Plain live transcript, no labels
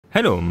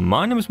Hello,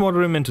 my name is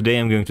Warhammer and today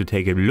I'm going to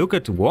take a look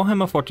at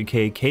Warhammer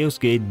 40K Chaos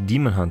Gate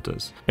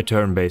Daemonhunters, a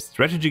turn-based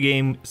strategy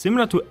game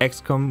similar to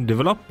XCOM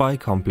developed by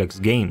Complex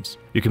Games.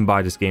 You can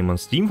buy this game on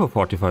Steam for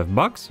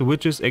 $45,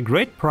 which is a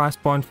great price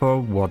point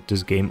for what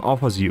this game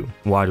offers you.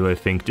 Why do I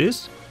think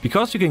this?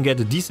 Because you can get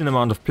a decent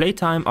amount of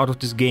playtime out of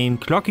this game,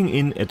 clocking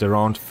in at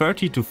around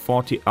 30 to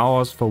 40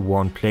 hours for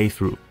one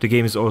playthrough. The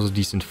game is also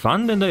decent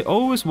fun and I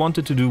always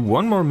wanted to do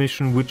one more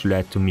mission, which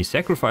led to me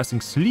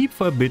sacrificing sleep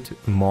for a bit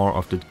more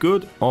of that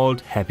good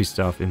old happy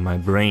stuff in my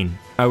brain.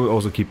 I will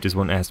also keep this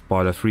one as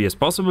spoiler free as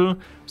possible,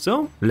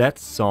 so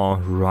let's saw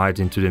right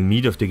into the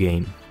meat of the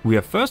game. We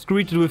are first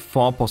greeted with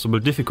 4 possible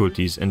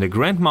difficulties and a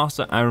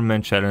Grandmaster Iron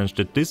Man challenge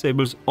that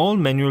disables all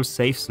manual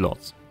save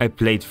slots. I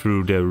played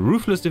through the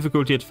Ruthless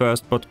difficulty at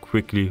first but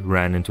quickly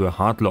ran into a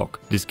hard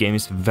lock. This game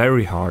is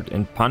very hard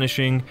and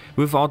punishing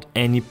without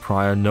any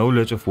prior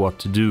knowledge of what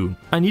to do.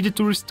 I needed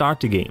to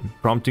restart the game,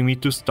 prompting me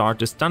to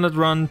start a standard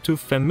run to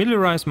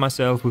familiarize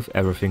myself with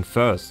everything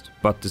first.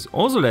 But this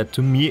also led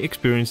to me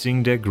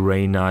experiencing the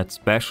Grey Knight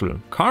special,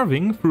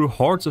 carving through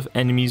hordes of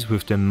enemies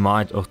with the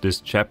might of this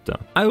chapter.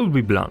 I will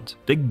be blunt,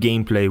 the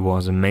gameplay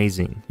was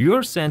amazing. You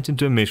are sent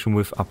into a mission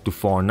with up to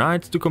 4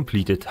 knights to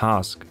complete a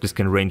task. This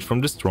can range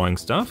from destroying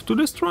stuff to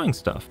destroying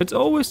stuff. It's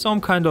always some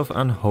kind of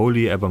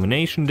unholy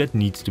abomination that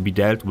needs to be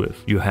dealt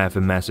with. You have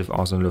a massive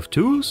arsenal of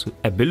tools,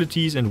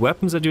 abilities and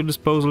weapons at your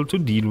disposal to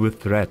deal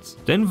with threats.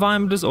 The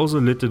environment is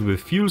also littered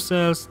with fuel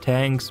cells,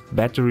 tanks,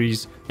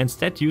 batteries and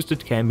statues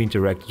that can be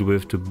interacted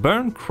with to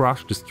burn,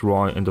 crush,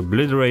 destroy and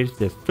obliterate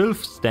the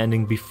filth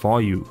standing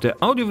before you. The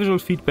audiovisual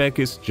feedback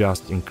is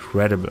just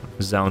incredible.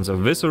 The sounds are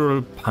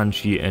visceral,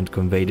 punchy and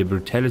convey the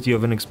brutality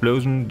of an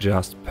explosion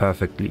just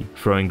perfectly.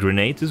 Throwing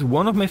grenades is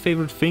one of my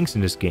favorite things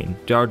in this game.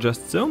 There are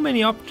just so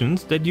many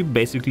options that you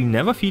basically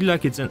never feel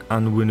like it's an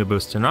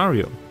unwinnable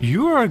scenario.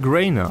 You are a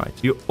Grey Knight,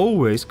 you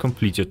always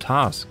complete your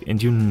task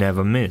and you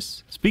never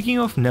miss. Speaking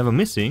of never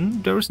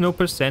missing, there is no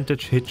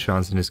percentage hit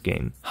chance in this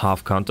game.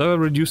 Half counter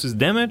reduces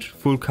damage,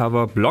 full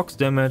cover blocks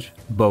damage,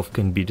 both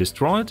can be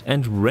destroyed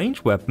and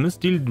range weapons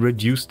deal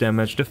reduced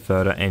damage the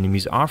further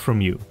enemies are from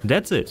you.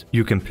 That's it.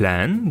 You can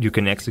plan, you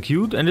can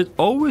execute and it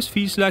always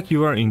feels like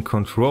you are in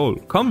control.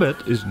 Combat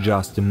is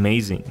just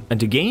amazing. And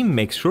the game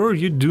makes sure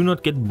you do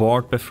not get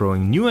bored by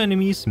throwing new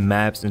enemies,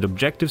 maps and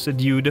objectives at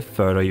you the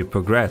further you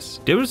progress.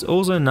 There is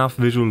also enough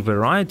visual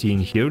variety in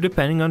here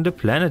depending on the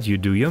planet you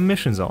do your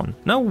missions on.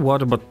 Now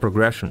what about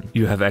progression?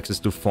 You have access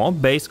to 4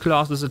 base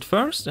classes at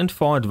first and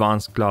 4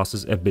 advanced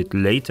classes a bit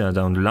later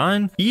down the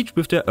line, each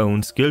with their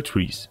own skill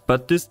trees.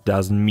 But this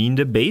doesn't mean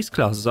the base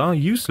classes are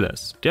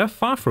useless. They are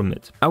far from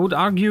it. I would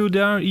argue they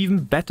are even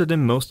better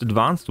than most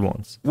advanced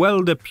ones.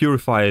 Well, the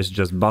Purifier is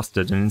just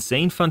busted and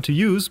insane fun to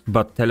use,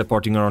 but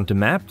teleporting around the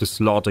map to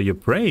slaughter your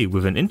prey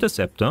with an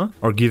interceptor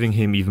or giving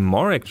him even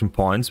more action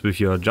points with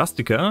your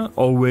Justica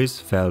always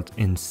felt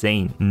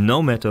insane,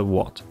 no matter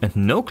what. And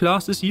no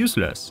class is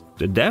useless.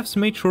 The devs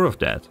made sure of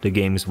that. The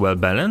game is well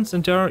balanced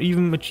and there are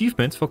even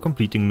achievements for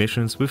completing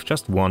missions with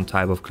just one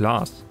type of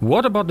class.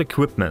 What about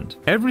equipment?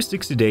 Every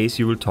 60 days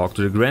you will talk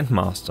to the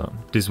Grandmaster.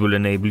 This will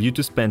enable you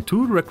to spend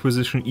 2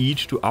 requisition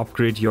each to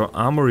upgrade your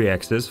armory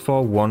access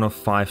for one of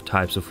 5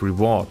 types of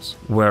rewards.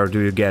 Where do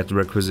you get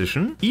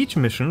requisition? Each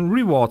mission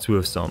rewards you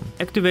with some.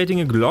 Activating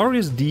a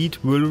glorious deed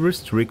will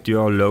restrict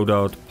your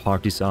loadout,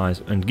 party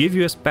size and give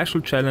you a special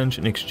challenge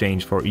in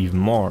exchange for even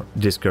more.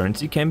 This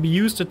currency can be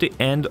used at the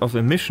end of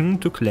a mission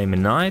to claim a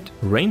knight,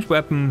 ranged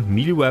weapon,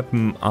 melee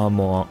weapon,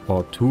 armor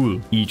or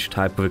tool. Each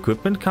type of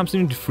equipment comes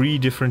in 3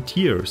 different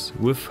tiers,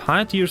 with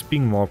higher tiers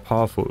being more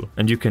powerful.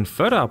 And you can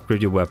further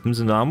upgrade your weapons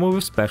and armor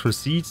with special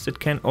seeds that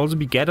can also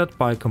be gathered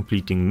by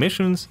completing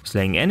missions,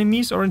 slaying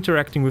enemies or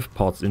interacting with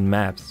pods in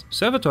maps.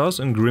 Servitors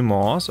and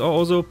grimoires are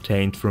also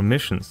obtained from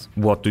missions.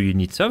 What do you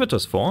need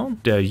servitors for?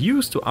 They are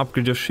used to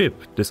upgrade your ship.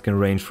 This can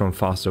range from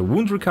faster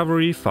wound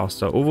recovery,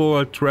 faster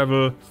overworld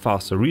travel,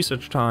 faster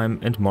research time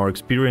and more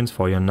experience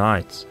for your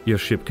knights. Your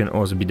ship can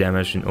also be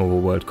damaged in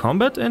overworld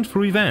combat and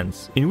through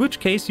events, in which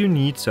case you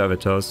need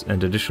servitors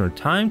and additional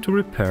time to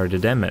repair the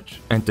damage.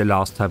 And the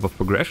last type of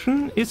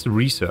progression is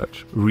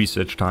research.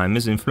 Research time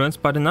is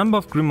influenced by the number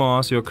of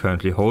grimoires you're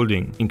currently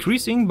holding,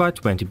 increasing by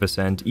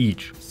 20%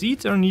 each.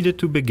 Seeds are needed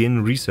to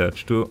begin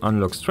research to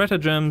unlock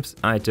stratagems,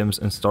 items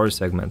and story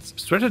segments.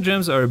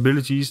 Stratagems are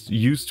abilities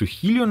used to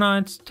heal your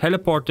knights,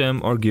 teleport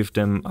them or give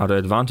them other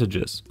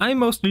advantages. I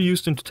mostly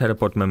used them to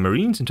teleport my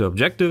marines into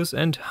objectives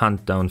and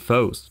hunt down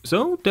foes.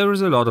 So there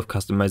is a lot of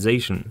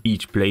customization.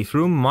 Each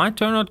playthrough might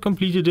turn out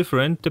completely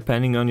different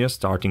depending on your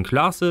starting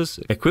classes,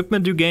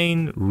 equipment you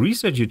gain,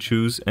 research you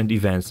choose and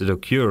events that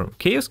occur.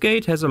 Chaos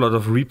Gate has a lot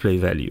of replay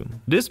value.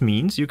 This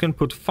means you can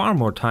put far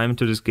more time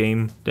into this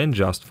game than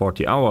just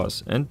 40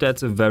 hours and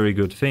that's a very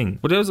good thing.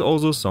 But there's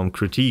also some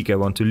critique I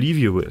want to leave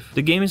you with.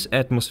 The game's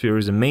atmosphere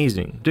is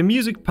amazing. The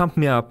music pumped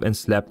me up and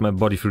slapped my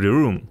body through the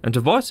room and the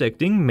voice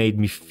acting made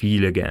me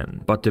feel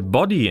again. But the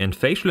body and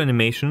facial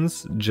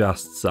animations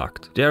just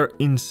sucked. They're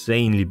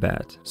insanely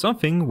bad.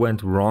 Something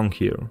went wrong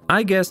here.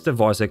 I guess the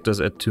voice actors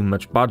had too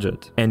much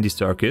budget. Andy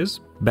Serkis,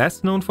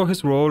 best known for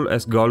his role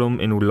as Gollum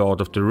in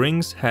Lord of the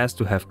Rings, has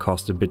to have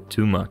cost a bit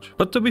too much.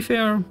 But to be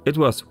fair, it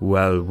was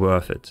well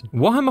worth it.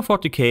 Warhammer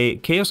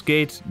 40K Chaos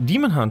Gate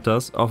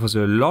Daemonhunters offers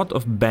a lot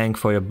of bang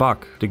for your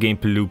buck. The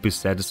gameplay loop is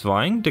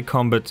satisfying, the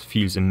combat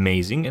feels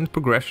amazing and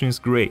progression is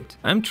great.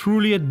 I'm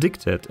truly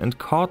addicted and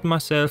caught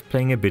myself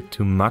playing a bit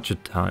too much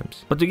at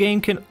times. But the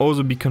game can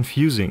also be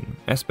confusing,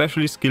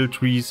 especially skill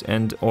trees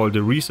and all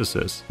the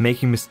resources.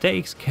 Making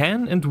mistakes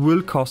can and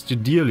will cost you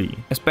dearly,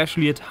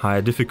 especially at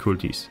higher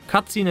difficulties.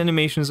 Cutscene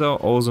animations are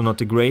also not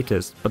the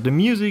greatest, but the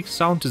music,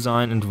 sound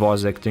design and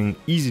voice acting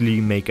easily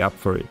make up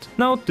for it.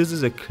 Now this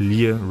is a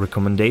clear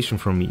recommendation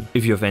from me.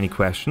 If you have any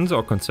questions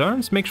or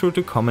concerns, make sure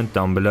to comment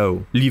down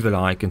below. Leave a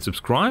like and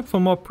subscribe for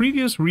more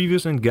previous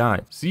reviews and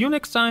guides. See you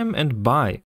next time and bye!